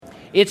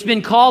It's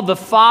been called the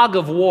fog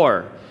of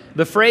war.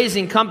 The phrase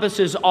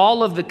encompasses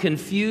all of the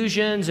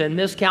confusions and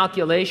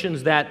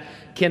miscalculations that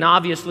can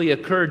obviously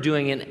occur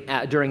during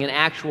an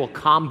actual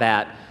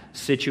combat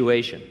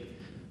situation.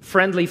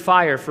 Friendly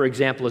fire, for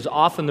example, is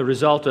often the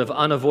result of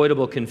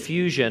unavoidable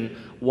confusion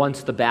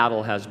once the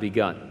battle has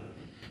begun.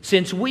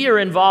 Since we are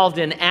involved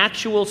in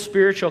actual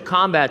spiritual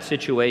combat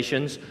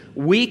situations,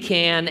 we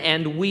can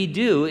and we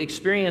do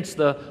experience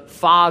the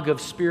fog of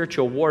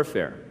spiritual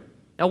warfare.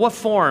 Now, what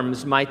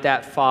forms might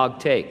that fog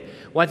take?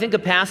 Well, I think a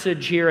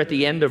passage here at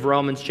the end of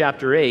Romans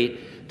chapter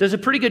 8 does a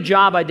pretty good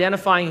job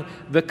identifying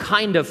the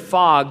kind of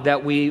fog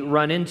that we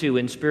run into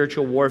in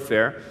spiritual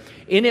warfare.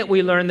 In it,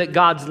 we learn that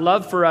God's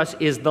love for us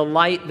is the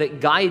light that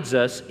guides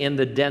us in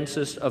the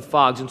densest of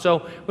fogs. And so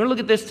we're going to look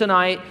at this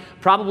tonight.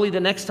 Probably the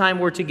next time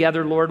we're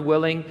together, Lord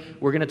willing,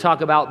 we're going to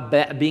talk about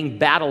being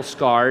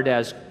battle-scarred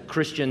as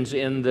Christians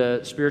in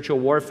the spiritual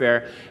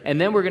warfare. And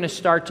then we're going to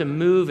start to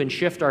move and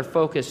shift our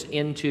focus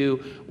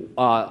into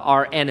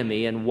our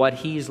enemy and what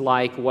he's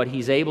like, what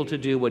he's able to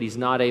do, what he's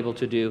not able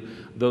to do,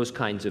 those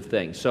kinds of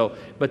things.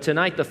 But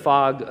tonight, the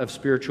fog of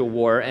spiritual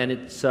war, and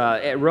it's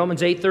at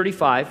Romans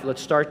 8:35.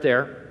 Let's start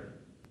there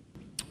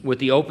with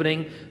the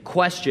opening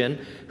question,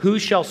 who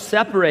shall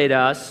separate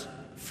us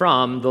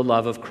from the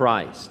love of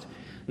Christ?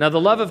 Now, the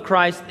love of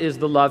Christ is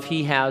the love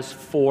he has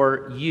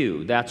for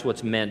you. That's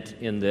what's meant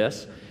in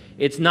this.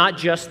 It's not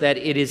just that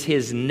it is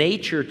his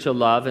nature to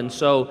love, and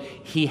so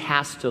he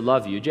has to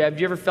love you. Have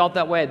you ever felt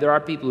that way? There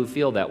are people who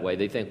feel that way.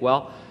 They think,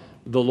 well,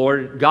 the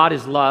Lord, God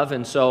is love,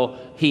 and so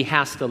he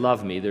has to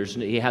love me.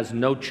 He has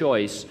no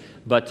choice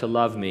but to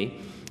love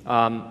me.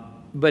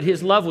 But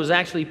his love was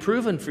actually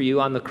proven for you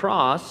on the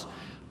cross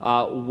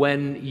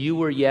when you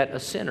were yet a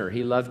sinner.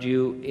 He loved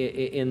you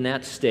in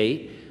that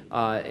state,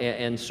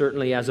 and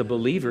certainly as a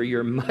believer,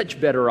 you're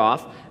much better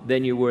off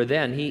than you were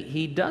then.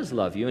 He does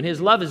love you, and his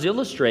love is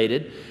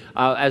illustrated,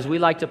 as we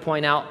like to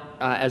point out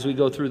as we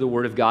go through the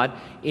Word of God,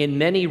 in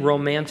many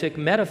romantic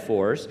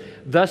metaphors.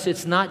 Thus,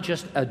 it's not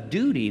just a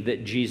duty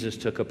that Jesus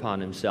took upon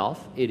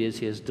himself, it is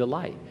his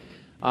delight.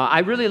 I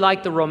really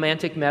like the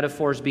romantic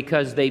metaphors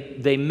because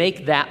they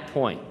make that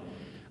point.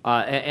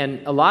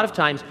 And a lot of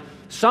times,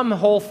 some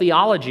whole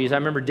theologies, I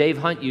remember Dave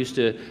Hunt used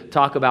to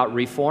talk about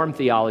Reformed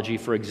theology,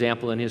 for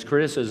example, in his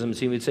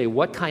criticisms. He would say,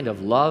 what kind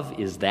of love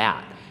is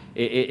that?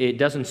 It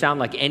doesn't sound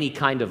like any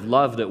kind of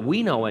love that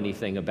we know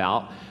anything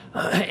about.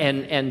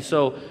 And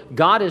so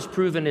God has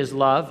proven his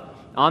love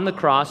on the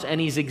cross,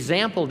 and he's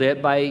exampled it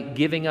by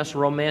giving us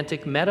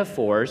romantic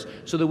metaphors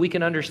so that we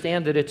can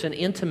understand that it's an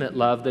intimate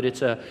love, that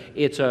it's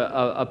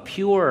a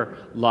pure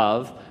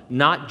love,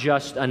 not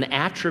just an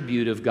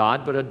attribute of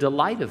God, but a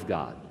delight of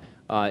God.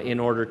 In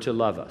order to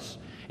love us.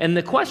 And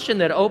the question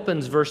that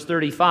opens verse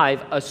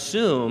 35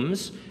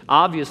 assumes,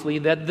 obviously,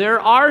 that there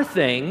are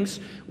things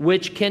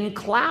which can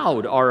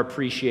cloud our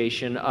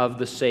appreciation of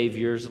the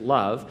Savior's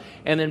love.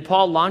 And then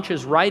Paul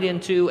launches right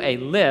into a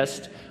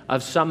list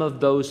of some of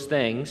those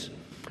things.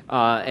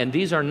 And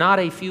these are not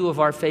a few of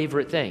our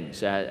favorite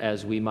things,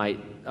 as we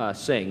might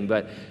sing.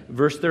 But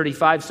verse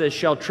 35 says,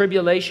 shall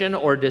tribulation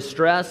or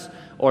distress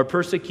or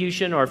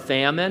persecution or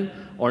famine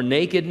or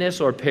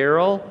nakedness or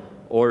peril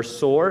or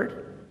sword?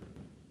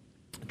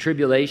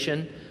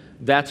 Tribulation,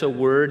 that's a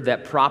word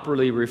that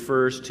properly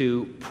refers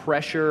to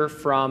pressure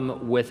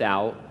from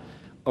without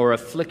or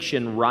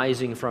affliction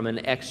rising from an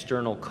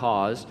external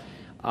cause.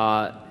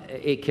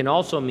 It can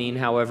also mean,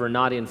 however,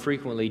 not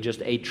infrequently,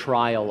 just a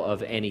trial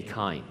of any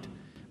kind.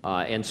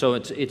 And so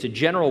it's a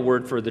general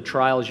word for the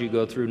trials you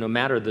go through, no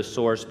matter the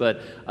source, but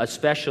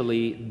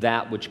especially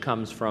that which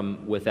comes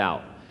from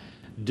without.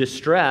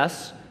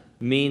 Distress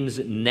means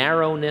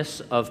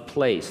narrowness of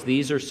place.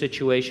 These are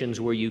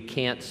situations where you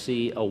can't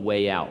see a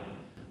way out.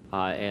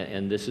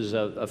 And this is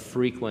a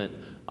frequent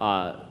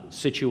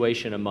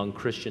situation among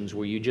Christians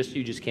where you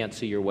just can't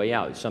see your way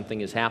out. Something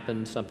has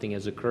happened, something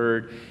has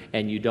occurred,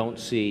 and you don't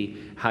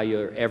see how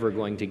you're ever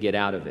going to get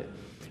out of it.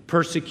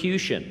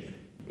 Persecution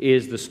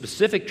is the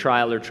specific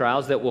trial or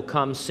trials that will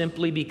come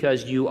simply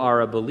because you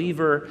are a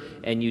believer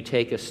and you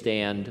take a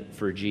stand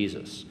for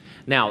Jesus.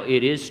 Now,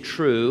 it is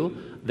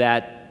true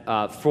that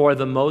for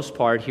the most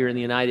part, here in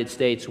the United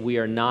States, we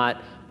are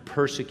not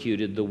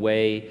persecuted the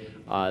way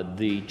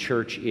the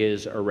church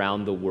is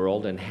around the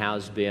world and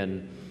has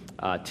been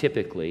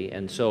typically.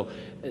 And so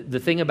the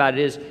thing about it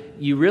is,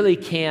 you really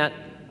can't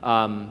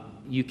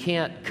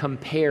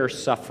compare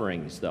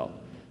sufferings, though.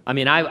 I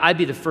mean, I'd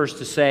be the first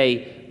to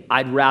say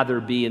I'd rather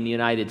be in the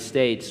United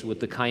States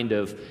with the kind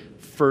of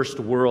first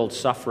world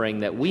suffering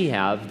that we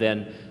have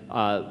than,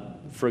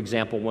 for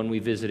example, when we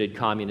visited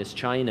communist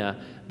China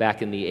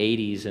back in the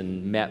 80s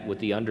and met with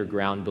the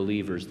underground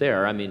believers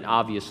there. I mean,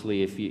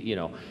 obviously,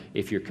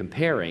 if you're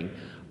comparing,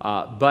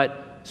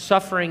 but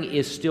suffering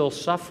is still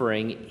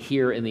suffering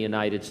here in the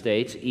United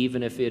States,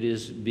 even if it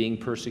is being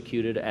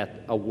persecuted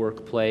at a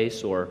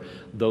workplace or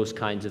those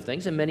kinds of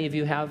things. And many of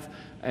you have,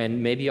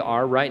 and maybe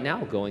are right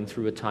now, going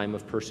through a time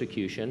of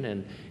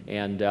persecution.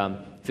 And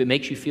if it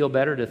makes you feel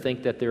better to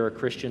think that there are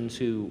Christians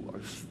who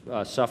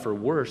suffer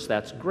worse,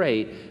 that's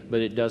great, but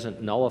it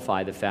doesn't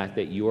nullify the fact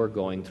that you're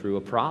going through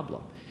a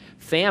problem.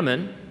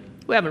 Famine.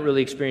 We haven't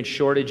really experienced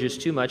shortages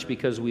too much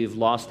because we've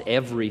lost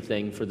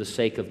everything for the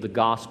sake of the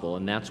gospel,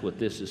 and that's what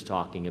this is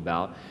talking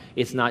about.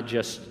 It's not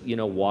just,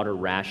 water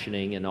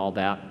rationing and all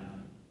that.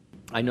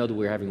 I know that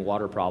we're having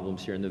water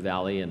problems here in the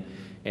valley,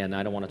 and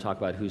I don't want to talk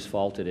about whose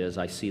fault it is.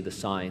 I see the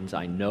signs.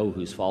 I know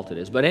whose fault it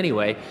is. But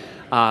anyway,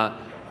 I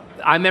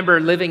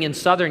remember living in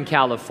Southern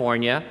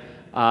California,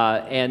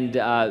 and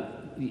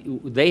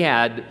they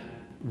had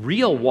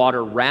real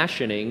water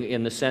rationing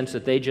in the sense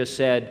that they just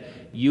said,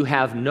 you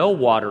have no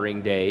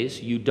watering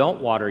days, you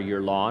don't water your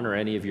lawn or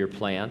any of your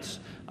plants,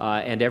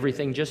 and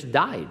everything just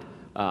died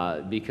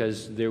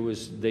because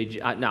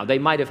now they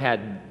might have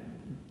had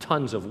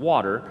tons of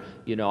water.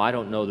 I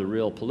don't know the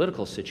real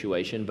political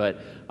situation,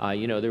 but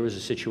there was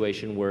a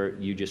situation where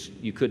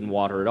you couldn't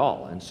water at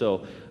all. And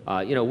so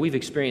we've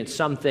experienced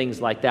some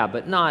things like that,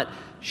 but not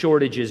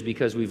shortages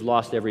because we've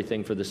lost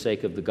everything for the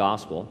sake of the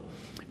gospel.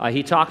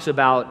 He talks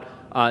about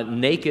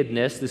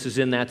nakedness. This is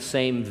in that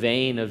same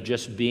vein of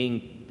just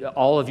being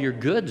all of your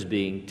goods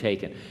being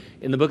taken.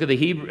 In the book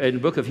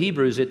of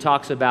Hebrews, it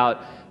talks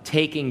about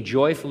taking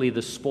joyfully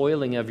the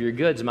spoiling of your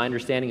goods. My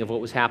understanding of what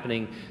was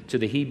happening to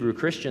the Hebrew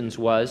Christians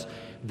was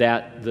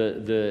that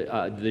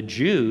the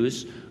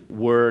Jews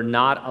were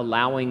not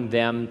allowing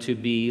them to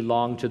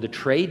belong to the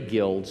trade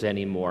guilds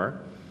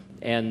anymore,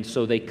 and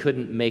so they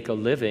couldn't make a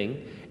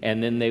living.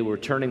 And then they were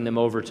turning them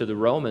over to the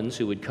Romans,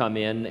 who would come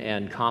in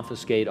and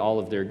confiscate all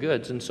of their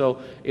goods. And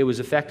so it was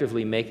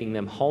effectively making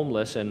them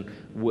homeless and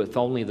with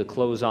only the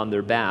clothes on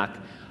their back.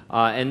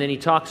 And then he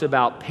talks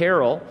about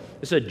peril.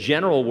 It's a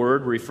general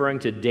word referring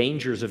to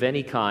dangers of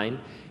any kind.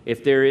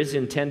 If there is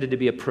intended to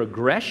be a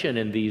progression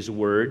in these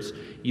words,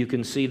 you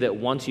can see that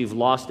once you've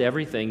lost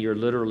everything, you're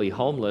literally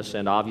homeless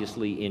and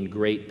obviously in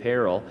great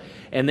peril.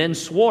 And then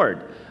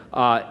sword.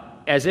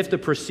 As if the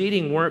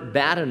preceding weren't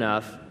bad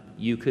enough,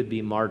 you could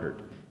be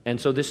martyred. And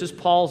so this is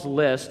Paul's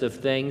list of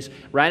things.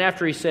 Right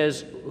after he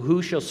says,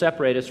 who shall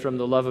separate us from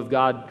the love of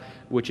God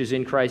which is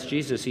in Christ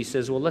Jesus, he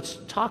says, well, let's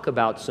talk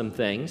about some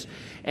things.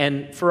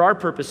 And for our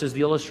purposes,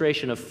 the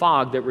illustration of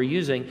fog that we're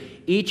using,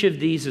 each of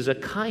these is a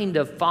kind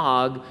of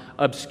fog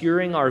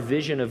obscuring our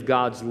vision of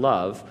God's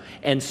love.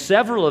 And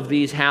several of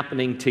these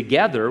happening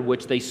together,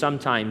 which they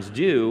sometimes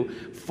do,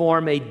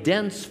 form a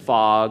dense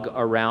fog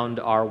around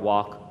our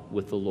walk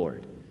with the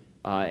Lord.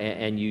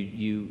 And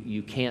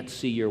you can't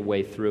see your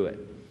way through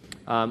it.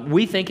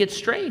 We think it's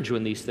strange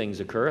when these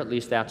things occur. At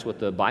least that's what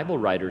the Bible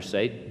writers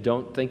say.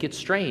 Don't think it's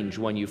strange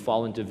when you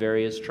fall into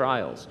various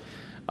trials.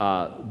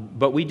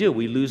 But we do.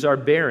 We lose our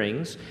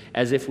bearings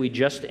as if we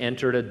just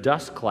entered a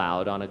dust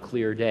cloud on a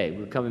clear day.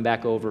 We're coming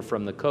back over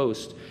from the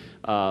coast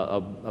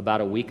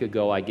about a week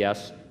ago, I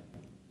guess.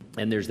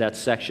 And there's that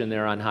section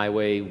there on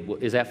Highway,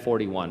 is that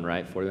 41,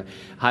 right? 41.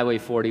 Highway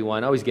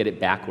 41, I always get it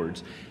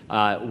backwards,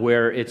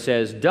 where it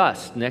says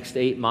dust, next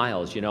 8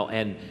 miles,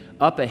 and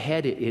up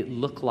ahead it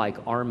looked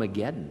like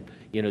Armageddon.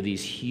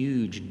 These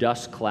huge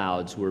dust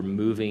clouds were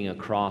moving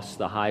across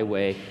the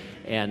highway,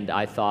 and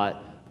I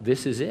thought,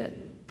 this is it.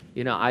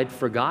 I'd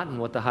forgotten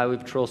what the Highway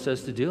Patrol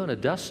says to do in a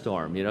dust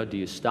storm. Do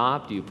you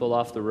stop? Do you pull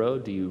off the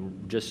road? Do you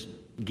just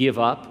give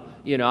up?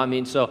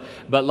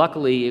 But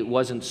luckily it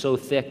wasn't so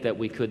thick that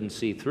we couldn't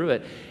see through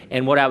it.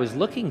 And what I was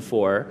looking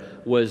for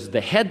was the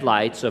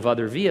headlights of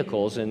other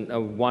vehicles, and I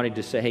wanted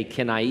to say, hey,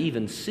 can I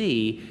even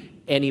see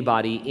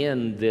anybody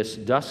in this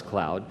dust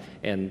cloud?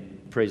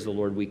 And praise the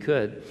Lord, we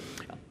could.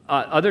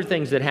 Other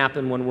things that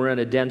happen when we're in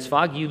a dense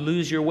fog, you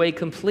lose your way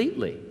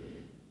completely.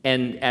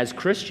 And as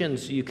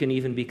Christians, you can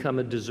even become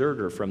a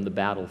deserter from the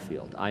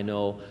battlefield. I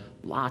know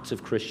lots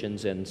of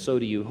Christians, and so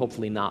do you,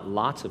 hopefully not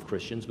lots of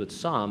Christians, but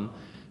some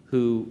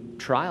who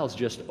trials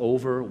just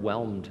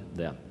overwhelmed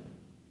them.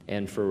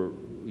 And for,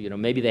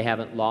 maybe they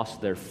haven't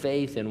lost their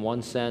faith in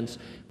one sense,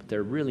 but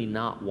they're really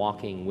not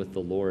walking with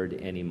the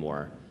Lord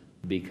anymore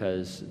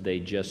because they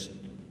just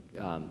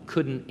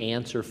couldn't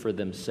answer for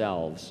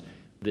themselves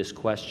this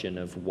question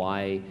of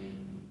why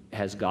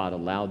has God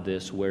allowed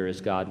this? Where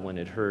is God when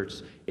it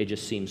hurts? It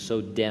just seems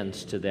so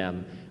dense to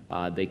them.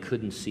 They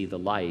couldn't see the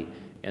light,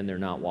 and they're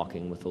not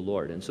walking with the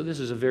Lord. And so this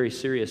is a very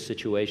serious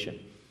situation.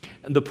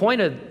 And the point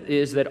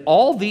is that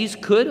all these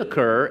could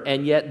occur,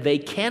 and yet they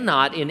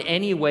cannot in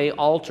any way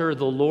alter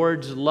the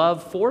Lord's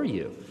love for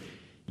you.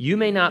 You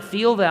may not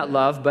feel that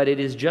love, but it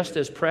is just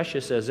as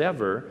precious as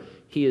ever.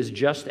 He is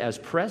just as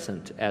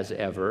present as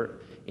ever.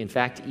 In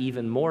fact,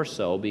 even more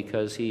so,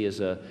 because He is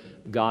a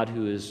God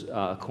who is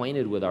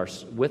acquainted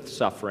with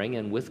suffering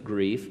and with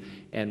grief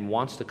and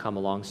wants to come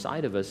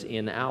alongside of us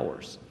in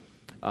ours.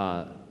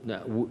 The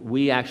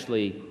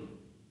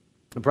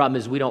problem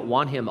is we don't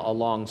want Him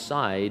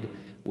alongside.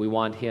 We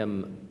want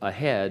Him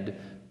ahead,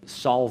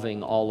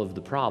 solving all of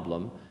the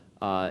problem.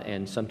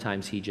 And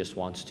sometimes he just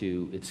wants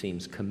to, it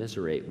seems,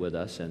 commiserate with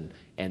us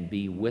and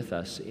be with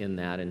us in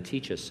that and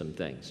teach us some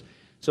things.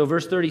 So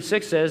verse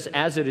 36 says,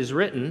 as it is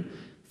written,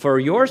 for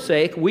your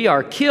sake we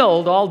are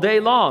killed all day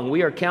long.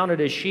 We are counted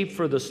as sheep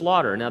for the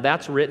slaughter. Now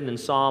that's written in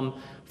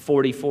Psalm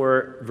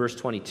 44, verse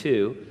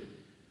 22.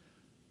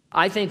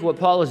 I think what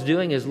Paul is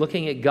doing is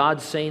looking at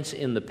God's saints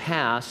in the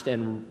past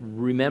and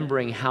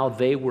remembering how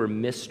they were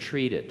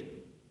mistreated.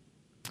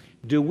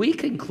 Do we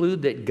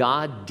conclude that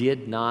God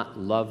did not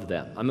love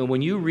them? I mean,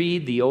 when you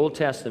read the Old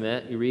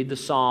Testament, you read the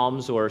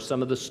Psalms or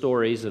some of the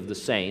stories of the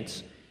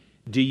saints,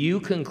 do you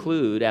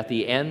conclude at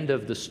the end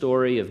of the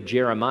story of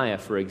Jeremiah,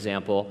 for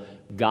example,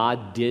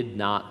 God did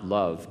not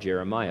love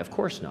Jeremiah? Of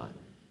course not.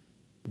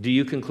 Do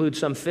you conclude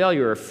some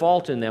failure or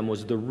fault in them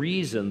was the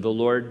reason the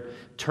Lord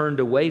turned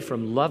away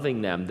from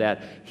loving them,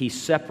 that he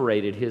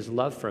separated his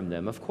love from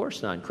them? Of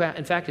course not.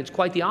 In fact, it's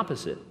quite the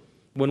opposite.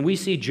 When we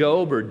see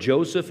Job or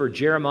Joseph or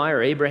Jeremiah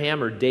or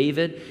Abraham or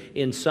David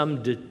in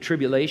some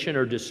tribulation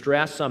or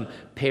distress, some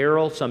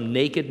peril, some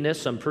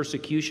nakedness, some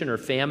persecution or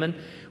famine,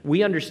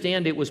 we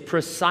understand it was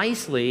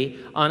precisely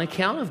on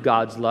account of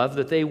God's love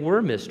that they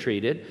were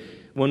mistreated.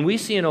 When we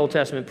see an Old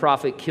Testament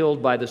prophet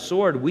killed by the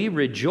sword, we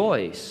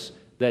rejoice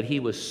that he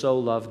was so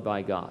loved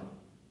by God.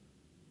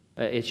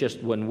 It's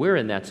just when we're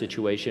in that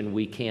situation,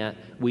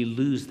 we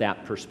lose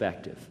that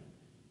perspective.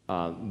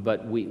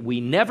 But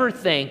we never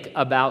think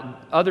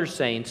about other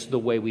saints the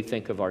way we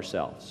think of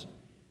ourselves.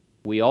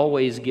 We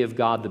always give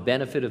God the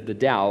benefit of the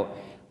doubt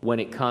when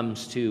it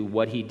comes to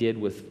what he did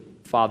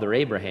with Father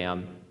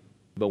Abraham,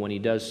 but when he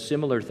does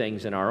similar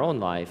things in our own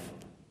life,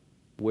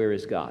 where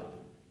is God?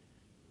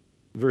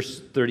 Verse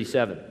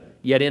 37,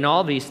 yet in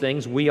all these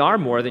things we are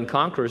more than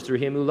conquerors through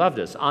him who loved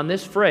us. On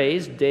this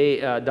phrase,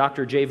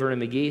 Dr. J. Vernon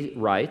McGee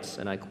writes,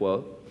 and I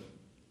quote,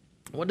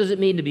 what does it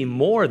mean to be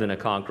more than a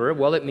conqueror?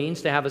 Well, it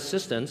means to have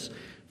assistance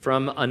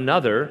from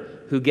another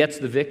who gets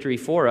the victory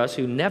for us,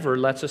 who never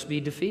lets us be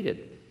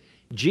defeated.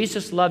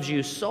 Jesus loves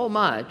you so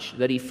much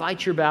that he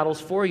fights your battles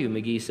for you,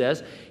 McGee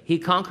says. He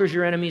conquers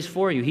your enemies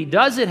for you. He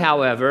does it,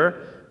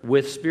 however,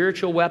 with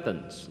spiritual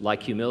weapons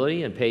like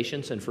humility and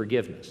patience and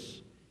forgiveness.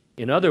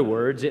 In other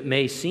words, it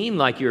may seem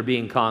like you're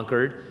being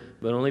conquered,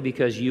 but only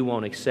because you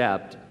won't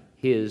accept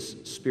his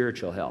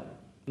spiritual help.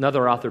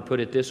 Another author put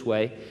it this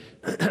way,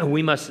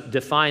 we must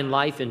define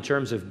life in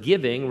terms of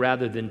giving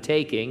rather than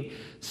taking,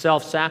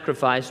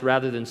 self-sacrifice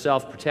rather than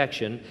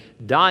self-protection,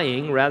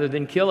 dying rather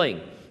than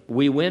killing.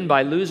 We win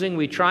by losing,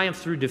 we triumph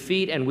through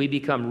defeat, and we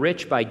become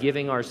rich by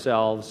giving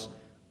ourselves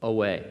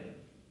away.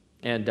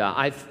 And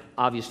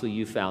obviously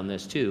you found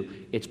this too.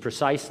 It's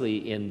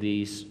precisely in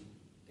these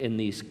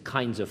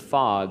kinds of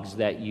fogs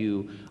that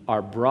you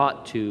are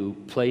brought to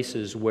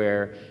places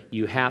where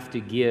you have to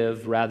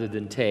give rather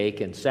than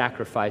take and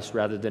sacrifice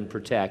rather than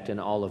protect and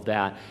all of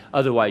that.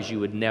 Otherwise, you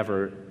would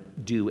never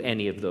do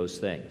any of those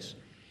things.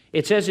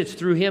 It says it's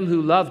through him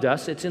who loved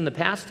us. It's in the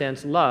past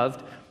tense,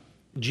 loved.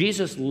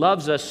 Jesus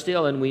loves us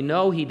still, and we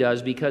know he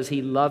does because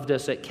he loved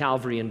us at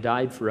Calvary and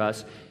died for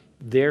us.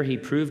 There he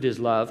proved his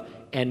love,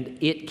 and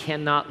it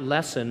cannot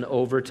lessen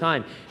over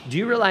time. Do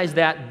you realize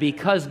that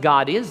because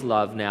God is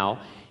love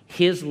now,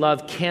 his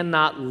love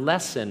cannot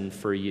lessen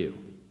for you?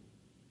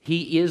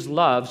 He is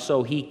love,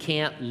 so he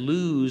can't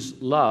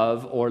lose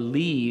love or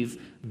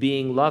leave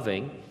being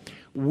loving.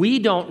 We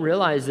don't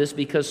realize this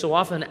because so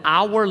often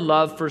our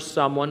love for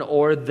someone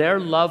or their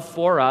love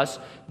for us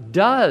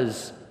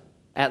does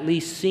at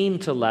least seem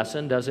to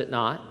lessen, does it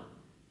not?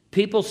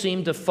 People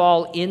seem to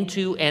fall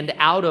into and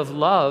out of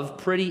love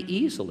pretty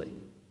easily.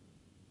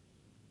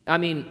 I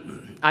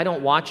mean, I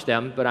don't watch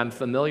them, but I'm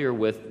familiar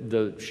with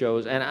the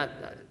shows. And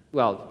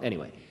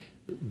anyway,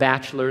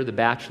 Bachelor, The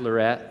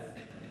Bachelorette,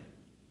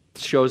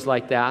 shows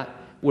like that,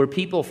 where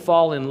people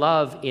fall in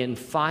love in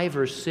 5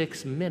 or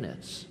 6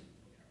 minutes.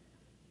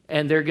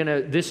 And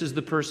this is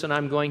the person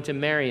I'm going to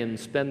marry and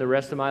spend the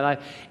rest of my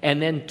life.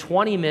 And then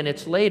 20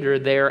 minutes later,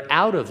 they're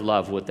out of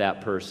love with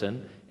that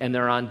person, and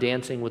they're on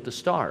Dancing with the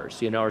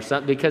Stars, or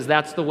something, because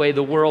that's the way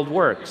the world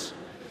works.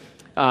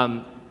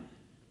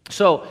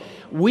 So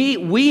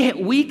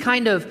we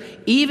kind of,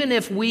 even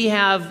if we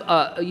have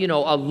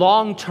a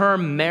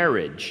long-term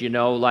marriage,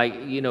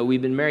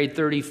 we've been married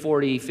 30,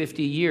 40,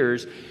 50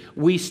 years,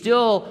 we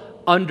still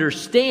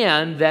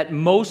understand that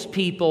most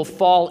people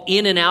fall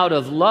in and out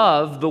of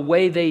love the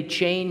way they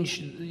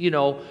change,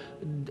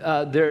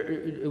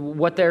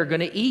 what they're going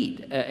to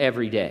eat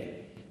every day.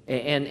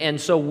 And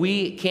so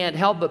we can't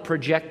help but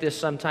project this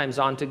sometimes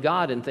onto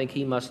God and think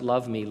he must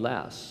love me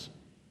less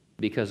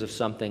because of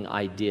something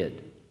I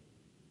did.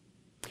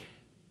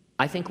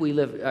 I think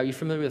are you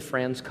familiar with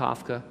Franz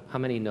Kafka? How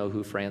many know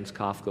who Franz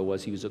Kafka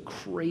was? He was a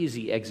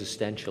crazy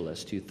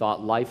existentialist who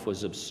thought life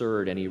was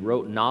absurd, and he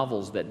wrote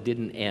novels that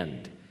didn't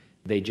end.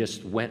 They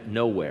just went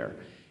nowhere.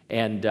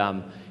 And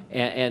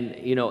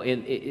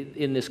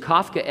in this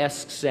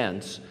Kafkaesque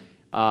sense,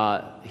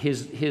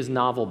 his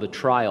novel The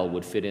Trial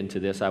would fit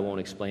into this. I won't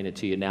explain it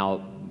to you now,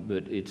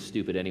 but it's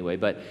stupid anyway.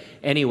 But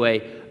anyway,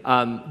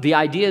 the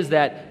idea is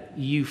that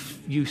you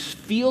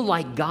feel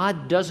like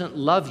God doesn't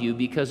love you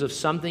because of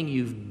something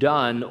you've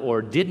done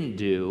or didn't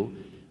do,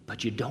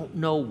 but you don't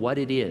know what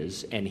it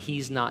is, and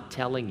He's not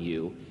telling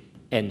you,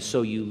 and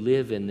so you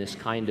live in this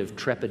kind of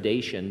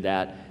trepidation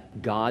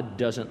that God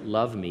doesn't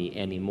love me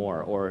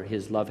anymore, or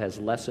His love has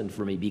lessened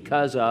for me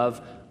because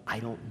of, I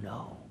don't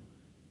know.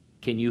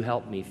 Can you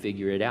help me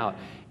figure it out?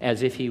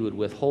 As if He would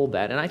withhold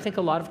that. And I think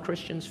a lot of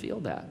Christians feel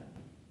that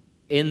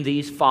in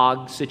these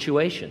fog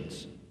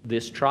situations,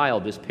 this trial,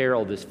 this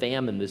peril, this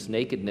famine, this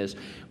nakedness,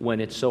 when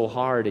it's so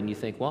hard and you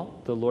think,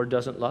 well, the Lord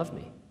doesn't love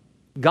me.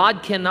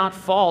 God cannot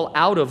fall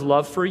out of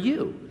love for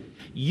you.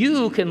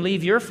 You can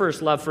leave your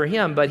first love for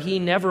Him, but He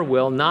never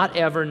will, not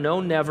ever, no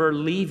never,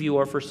 leave you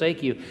or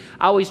forsake you.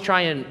 I always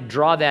try and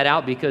draw that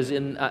out because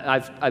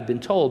I've been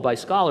told by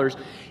scholars,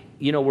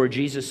 where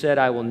Jesus said,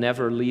 I will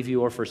never leave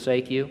you or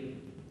forsake you.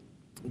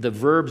 The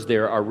verbs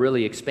there are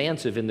really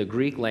expansive in the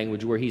Greek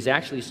language, where He's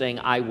actually saying,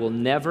 I will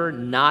never,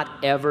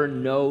 not ever,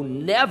 no,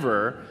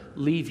 never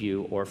leave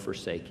you or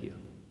forsake you.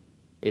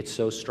 It's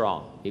so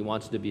strong. He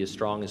wants to be as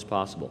strong as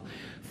possible.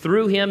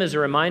 Through Him, as a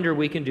reminder,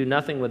 we can do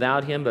nothing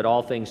without Him, but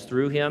all things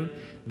through Him.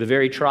 The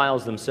very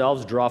trials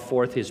themselves draw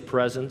forth His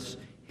presence,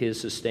 His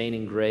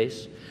sustaining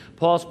grace.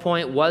 Paul's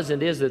point was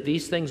and is that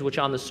these things which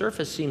on the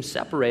surface seem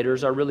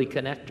separators are really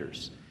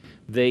connectors.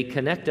 They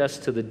connect us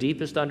to the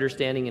deepest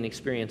understanding and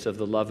experience of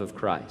the love of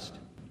Christ.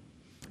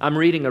 I'm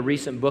reading a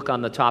recent book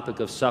on the topic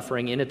of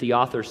suffering. In it, the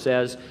author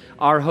says,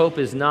 our hope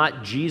is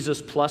not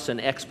Jesus plus an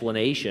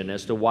explanation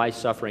as to why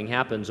suffering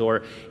happens,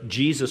 or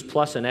Jesus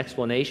plus an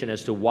explanation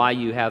as to why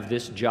you have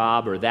this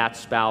job or that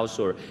spouse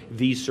or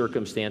these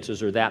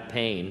circumstances or that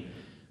pain.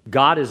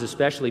 God is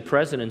especially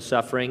present in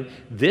suffering.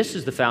 This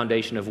is the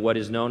foundation of what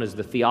is known as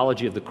the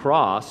theology of the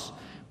cross,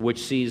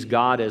 which sees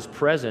God as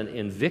present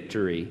in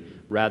victory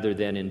rather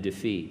than in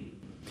defeat.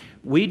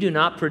 We do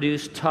not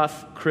produce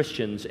tough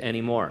Christians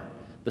anymore.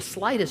 The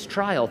slightest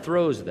trial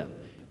throws them.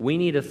 We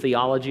need a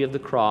theology of the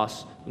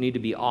cross. We need to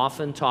be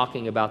often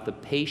talking about the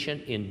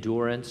patient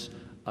endurance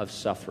of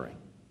suffering.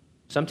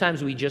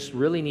 Sometimes we just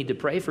really need to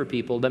pray for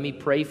people. Let me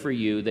pray for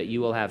you that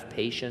you will have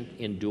patient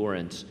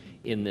endurance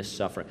in this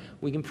suffering.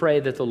 We can pray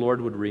that the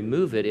Lord would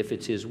remove it if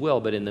it's His will,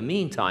 but in the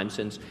meantime,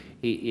 since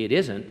it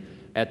isn't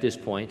at this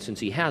point, since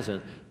He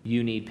hasn't,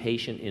 you need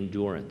patient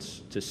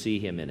endurance to see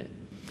Him in it.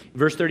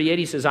 Verse 38,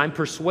 he says, I'm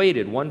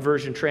persuaded. One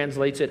version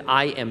translates it,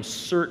 I am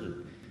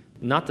certain.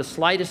 Not the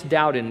slightest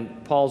doubt in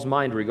Paul's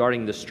mind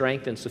regarding the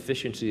strength and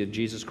sufficiency of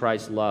Jesus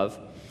Christ's love.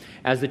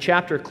 As the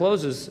chapter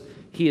closes,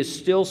 he is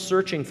still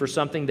searching for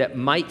something that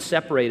might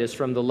separate us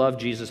from the love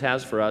Jesus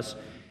has for us.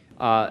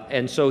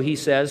 And so he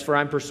says, for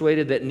I'm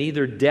persuaded that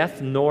neither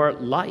death nor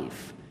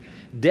life.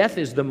 Death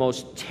is the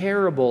most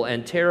terrible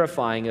and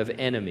terrifying of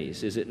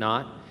enemies, is it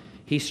not?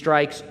 He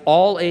strikes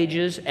all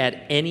ages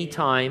at any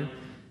time.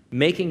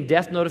 Making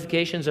death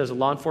notifications as a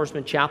law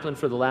enforcement chaplain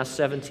for the last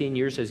 17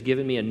 years has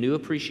given me a new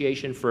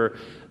appreciation for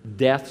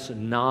death's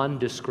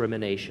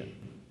non-discrimination.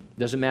 It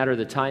doesn't matter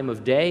the time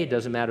of day, it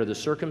doesn't matter the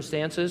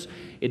circumstances,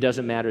 it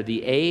doesn't matter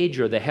the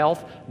age or the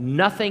health.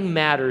 Nothing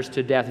matters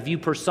to death. If you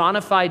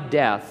personify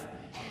death,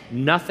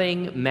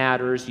 nothing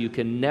matters. You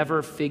can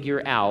never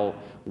figure out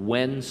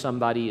when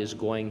somebody is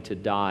going to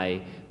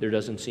die. There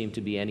doesn't seem to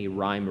be any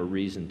rhyme or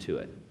reason to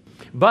it.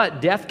 But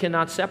death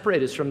cannot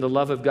separate us from the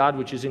love of God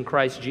which is in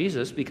Christ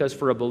Jesus, because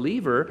for a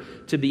believer,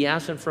 to be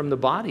absent from the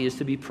body is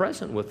to be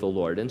present with the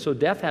Lord. And so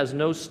death has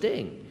no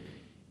sting.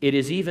 It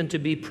is even to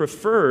be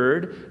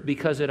preferred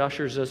because it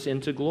ushers us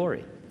into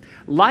glory.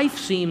 Life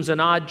seems an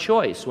odd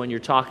choice when you're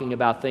talking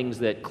about things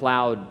that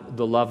cloud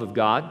the love of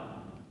God.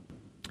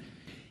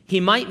 He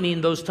might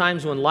mean those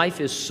times when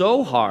life is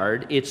so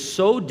hard, it's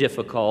so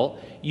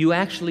difficult, you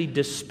actually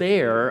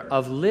despair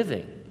of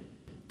living.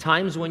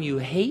 Times when you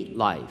hate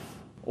life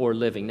or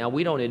living. Now,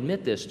 we don't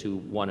admit this to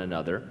one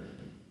another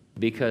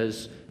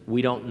because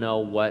we don't know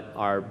what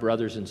our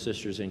brothers and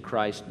sisters in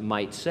Christ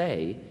might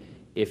say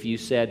if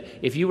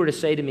you were to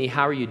say to me,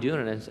 how are you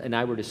doing? And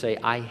I were to say,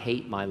 I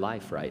hate my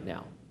life right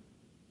now.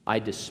 I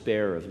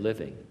despair of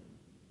living.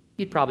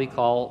 You'd probably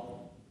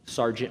call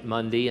Sergeant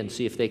Mundy and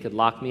see if they could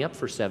lock me up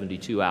for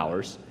 72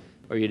 hours,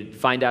 or you'd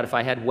find out if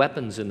I had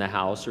weapons in the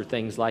house or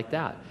things like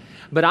that.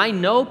 But I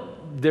know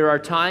there are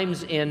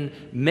times in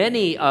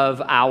many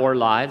of our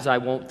lives, I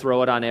won't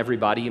throw it on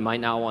everybody, you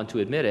might not want to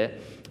admit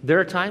it, there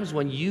are times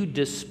when you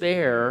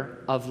despair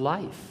of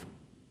life.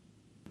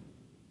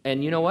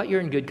 And you know what?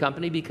 You're in good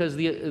company because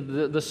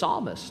the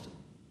psalmist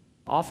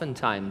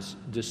oftentimes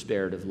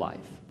despaired of life.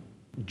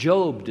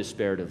 Job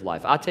despaired of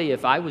life. I'll tell you,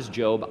 if I was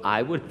Job,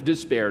 I would have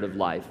despaired of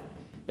life.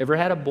 Ever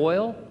had a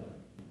boil?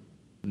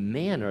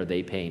 Man, are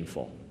they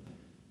painful.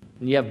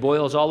 And you have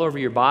boils all over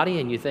your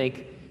body and you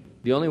think,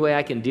 the only way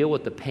I can deal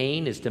with the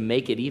pain is to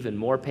make it even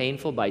more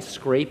painful by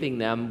scraping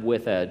them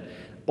with an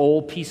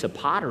old piece of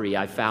pottery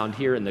I found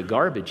here in the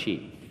garbage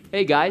heap.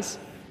 Hey, guys.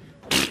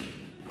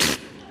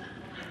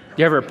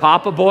 You ever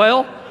pop a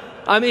boil?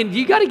 I mean,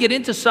 you got to get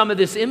into some of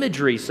this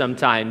imagery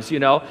sometimes,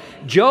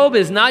 Job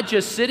is not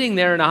just sitting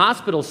there in a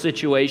hospital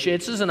situation.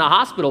 This isn't a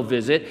hospital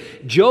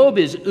visit. Job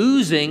is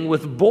oozing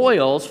with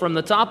boils from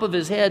the top of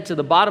his head to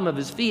the bottom of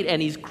his feet,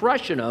 and he's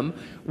crushing them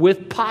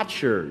with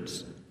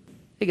potsherds.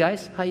 Hey,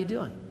 guys, how you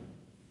doing?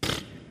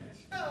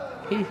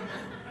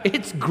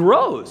 It's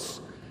gross.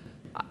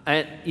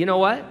 And you know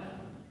what?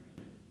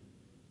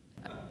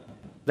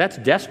 That's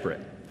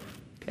desperate.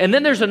 And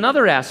then there's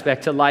another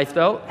aspect to life,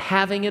 though,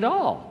 having it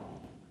all.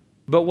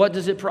 But what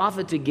does it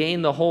profit to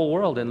gain the whole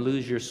world and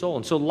lose your soul?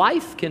 And so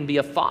life can be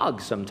a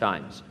fog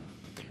sometimes.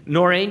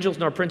 Nor angels,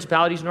 nor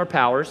principalities, nor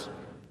powers.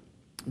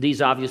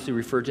 These obviously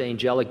refer to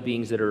angelic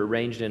beings that are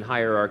arranged in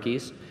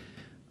hierarchies.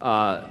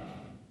 We're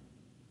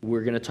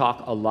going to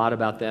talk a lot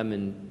about them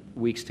in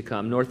weeks to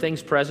come. Nor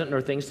things present,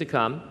 nor things to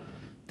come.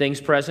 Things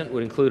present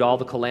would include all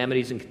the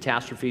calamities and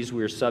catastrophes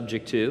we are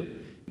subject to.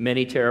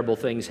 Many terrible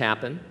things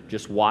happen.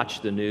 Just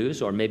watch the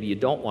news, or maybe you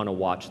don't want to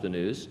watch the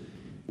news.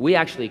 We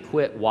actually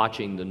quit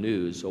watching the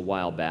news a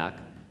while back.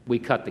 We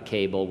cut the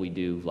cable. We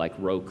do like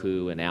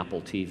Roku and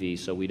Apple TV,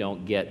 so we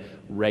don't get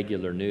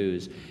regular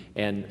news.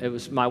 And it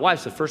was my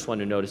wife's the first one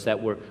to notice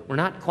that we're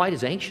not quite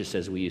as anxious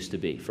as we used to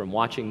be from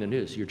watching the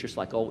news. You're just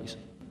like always.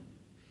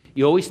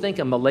 You always think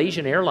a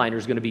Malaysian airliner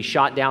is going to be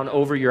shot down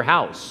over your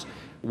house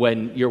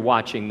when you're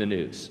watching the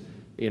news,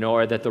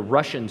 or that the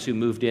Russians who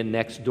moved in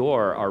next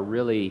door are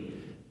really,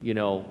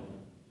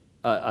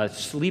 a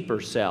sleeper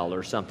cell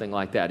or something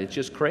like that. It's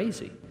just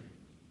crazy.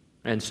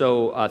 And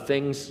so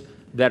things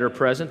that are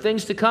present,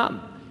 things to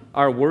come,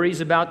 are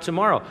worries about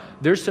tomorrow.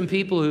 There's some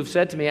people who've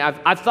said to me,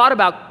 I've thought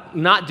about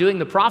not doing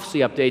the prophecy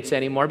updates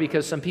anymore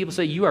because some people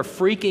say, you are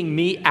freaking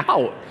me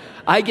out.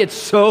 I get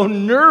so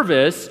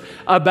nervous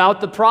about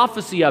the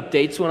prophecy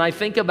updates when I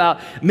think about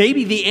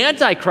maybe the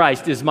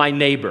Antichrist is my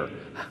neighbor.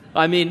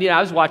 I mean,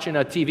 I was watching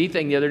a TV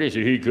thing the other day. So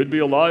he could be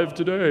alive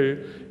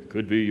today.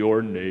 Could be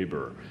your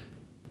neighbor.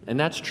 And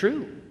that's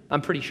true.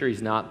 I'm pretty sure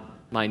he's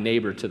not my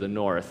neighbor to the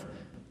north.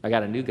 I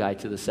got a new guy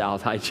to the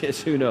south.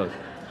 Who knows?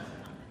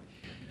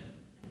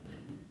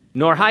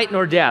 Nor height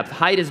nor depth.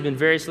 Height has been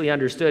variously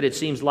understood. It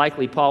seems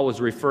likely Paul was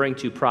referring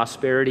to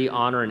prosperity,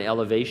 honor, and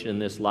elevation in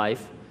this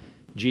life.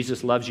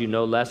 Jesus loves you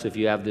no less if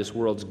you have this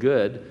world's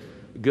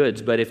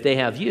goods, but if they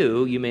have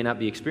you, you may not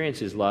be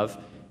experiencing his love.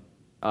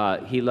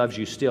 He loves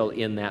you still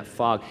in that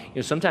fog.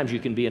 Sometimes you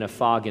can be in a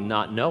fog and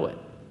not know it.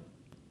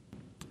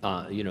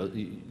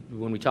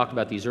 When we talked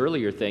about these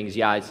earlier things,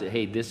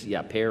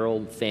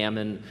 peril,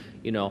 famine,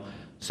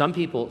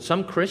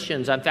 some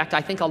Christians, in fact,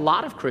 I think a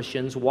lot of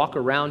Christians walk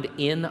around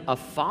in a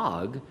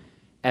fog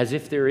as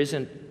if there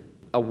isn't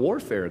a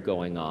warfare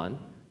going on.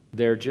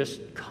 They're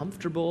just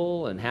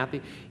comfortable and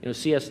happy.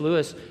 C.S.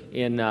 Lewis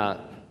in the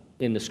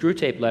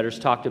Screwtape Letters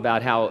talked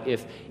about how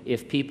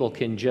if people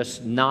can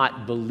just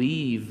not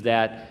believe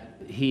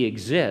that he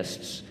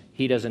exists,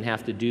 he doesn't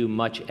have to do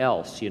much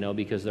else,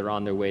 because they're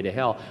on their way to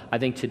hell. I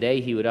think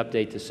today he would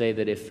update to say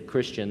that if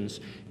Christians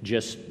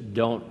just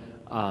don't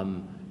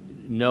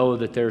know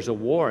that there's a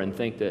war and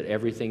think that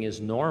everything is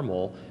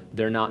normal,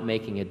 they're not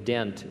making a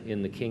dent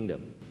in the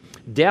kingdom.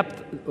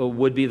 Depth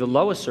would be the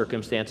lowest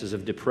circumstances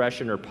of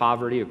depression or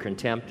poverty or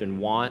contempt and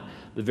want,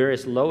 the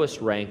various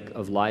lowest rank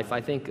of life.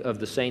 I think of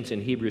the saints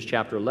in Hebrews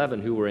chapter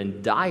 11 who were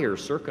in dire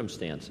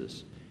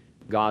circumstances.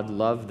 God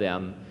loved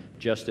them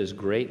just as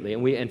greatly.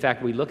 And in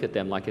fact, we look at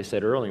them, like I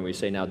said earlier, and we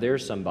say, now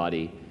there's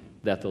somebody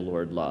that the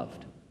Lord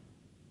loved.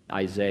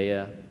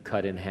 Isaiah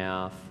cut in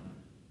half,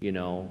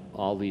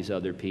 all these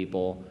other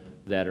people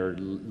that are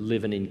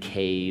living in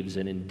caves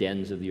and in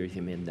dens of the earth.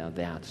 Now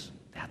that's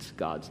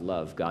God's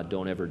love. God,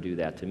 don't ever do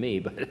that to me.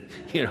 But,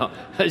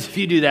 if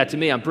you do that to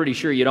me, I'm pretty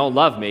sure you don't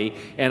love me,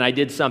 and I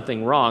did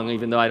something wrong,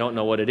 even though I don't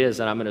know what it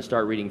is, and I'm going to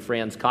start reading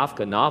Franz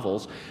Kafka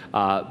novels.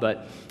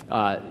 But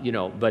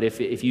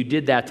if you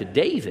did that to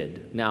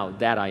David, now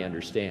that I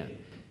understand.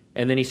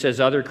 And then he says,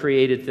 other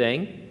created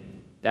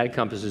thing, that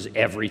encompasses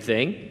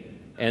everything.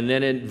 And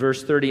then in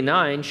verse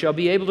 39, shall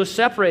be able to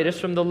separate us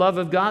from the love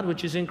of God,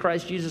 which is in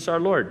Christ Jesus our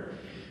Lord.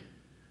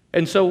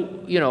 And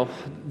so,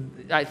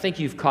 I think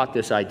you've caught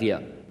this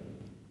idea.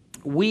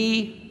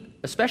 We,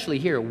 especially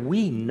here,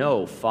 we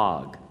know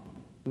fog.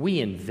 We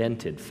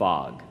invented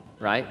fog,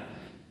 right?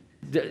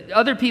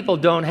 Other people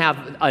don't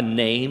have a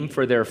name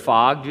for their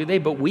fog, do they?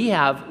 But we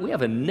have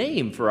a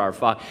name for our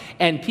fog.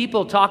 And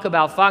people talk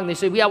about fog, and they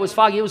say, it was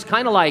foggy. It was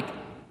kind of like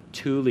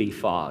Thule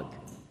fog,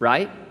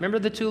 right? Remember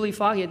the Thule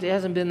fog? It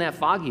hasn't been that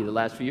foggy the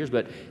last few years,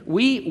 but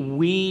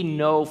we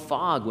know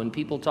fog. When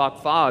people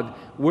talk fog,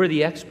 we're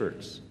the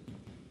experts.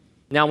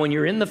 Now, when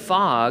you're in the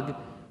fog,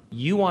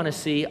 you want to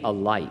see a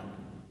light,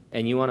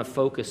 and you want to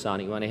focus on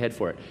it. You want to head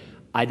for it.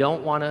 I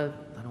don't want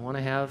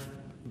to have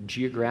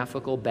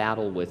geographical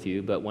battle with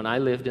you, but when I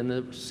lived in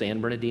the San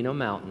Bernardino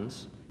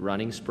Mountains,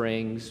 Running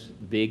Springs,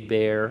 Big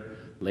Bear,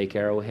 Lake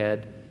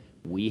Arrowhead,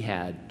 we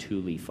had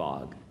Thule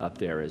fog up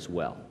there as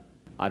well.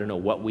 I don't know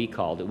what we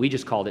called it. We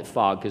just called it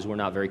fog because we're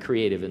not very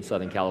creative in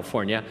Southern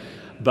California.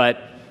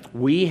 But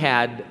we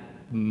had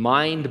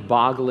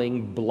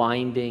mind-boggling,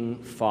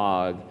 blinding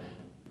fog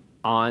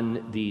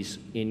on these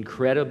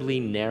incredibly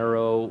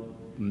narrow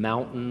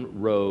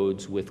mountain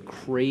roads with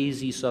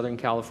crazy Southern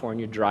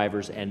California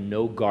drivers and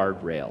no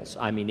guardrails.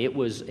 I mean, it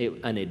was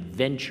an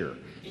adventure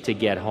to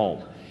get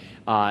home.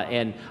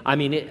 And I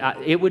mean,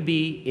 it would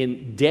be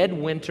in dead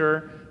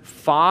winter,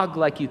 fog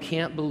like you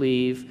can't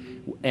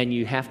believe, and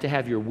you have to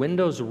have your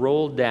windows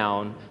rolled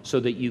down so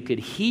that you could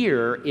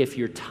hear if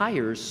your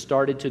tires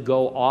started to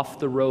go off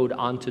the road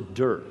onto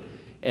dirt.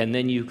 And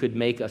then you could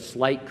make a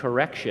slight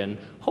correction,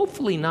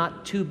 hopefully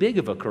not too big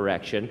of a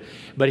correction.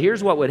 But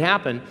here's what would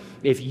happen.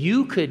 If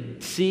you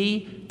could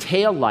see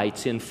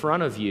taillights in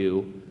front of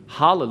you,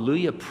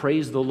 hallelujah,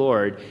 praise the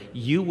Lord,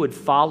 you would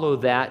follow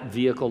that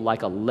vehicle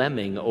like a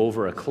lemming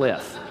over a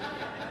cliff.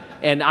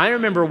 And I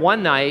remember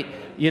one night,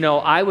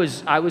 I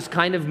was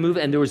kind of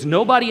moving, and there was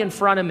nobody in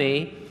front of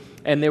me,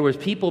 and there was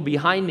people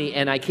behind me,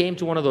 and I came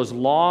to one of those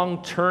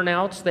long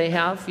turnouts they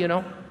have,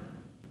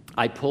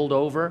 I pulled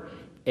over.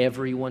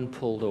 Everyone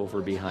pulled over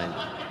behind me.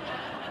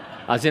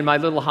 I was in my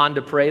little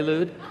Honda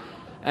Prelude,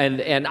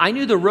 and I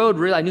knew the road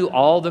really. I knew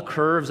all the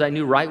curves. I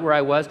knew right where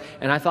I was,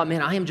 and I thought,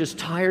 man, I am just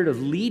tired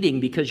of leading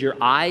because your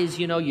eyes,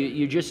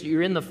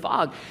 you're in the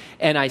fog.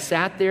 And I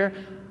sat there.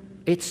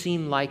 It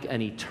seemed like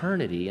an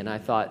eternity, and I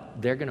thought,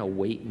 they're going to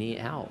wait me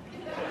out.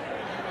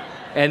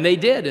 And they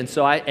did, and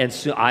so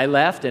I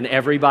left, and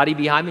everybody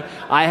behind me.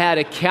 I had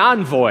a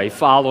convoy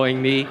following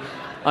me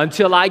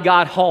until I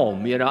got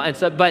home, And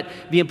so, but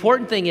the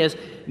important thing is,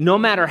 no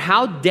matter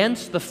how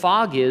dense the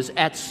fog is,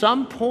 at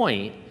some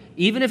point,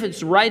 even if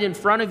it's right in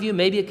front of you,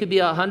 maybe it could be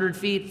 100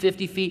 feet,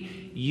 50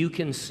 feet, you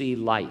can see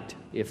light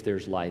if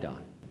there's light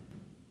on.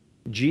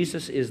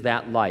 Jesus is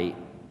that light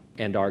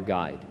and our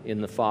guide in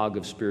the fog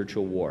of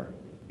spiritual war.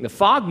 The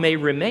fog may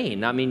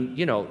remain. I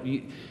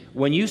mean,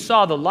 when you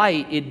saw the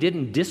light, it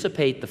didn't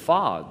dissipate the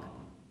fog.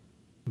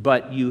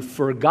 But you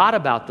forgot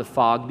about the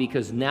fog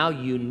because now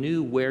you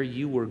knew where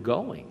you were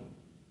going.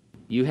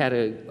 You had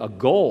a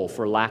goal,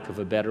 for lack of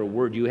a better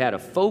word. You had a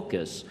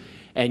focus,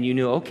 and you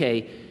knew,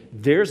 okay,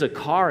 there's a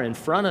car in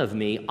front of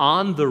me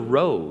on the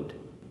road,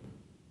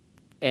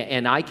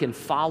 and I can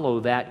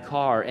follow that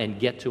car and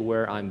get to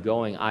where I'm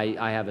going.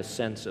 I have a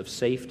sense of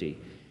safety.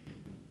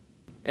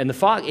 And the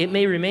fog, it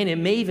may remain, it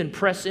may even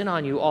press in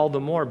on you all the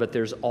more, but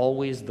there's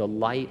always the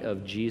light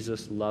of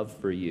Jesus' love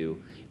for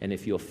you. And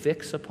if you'll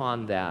fix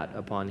upon that,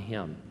 upon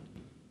Him,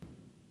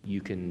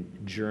 you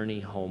can journey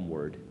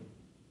homeward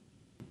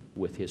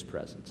with His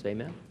presence.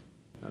 Amen?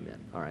 Amen.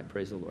 All right,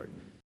 praise the Lord.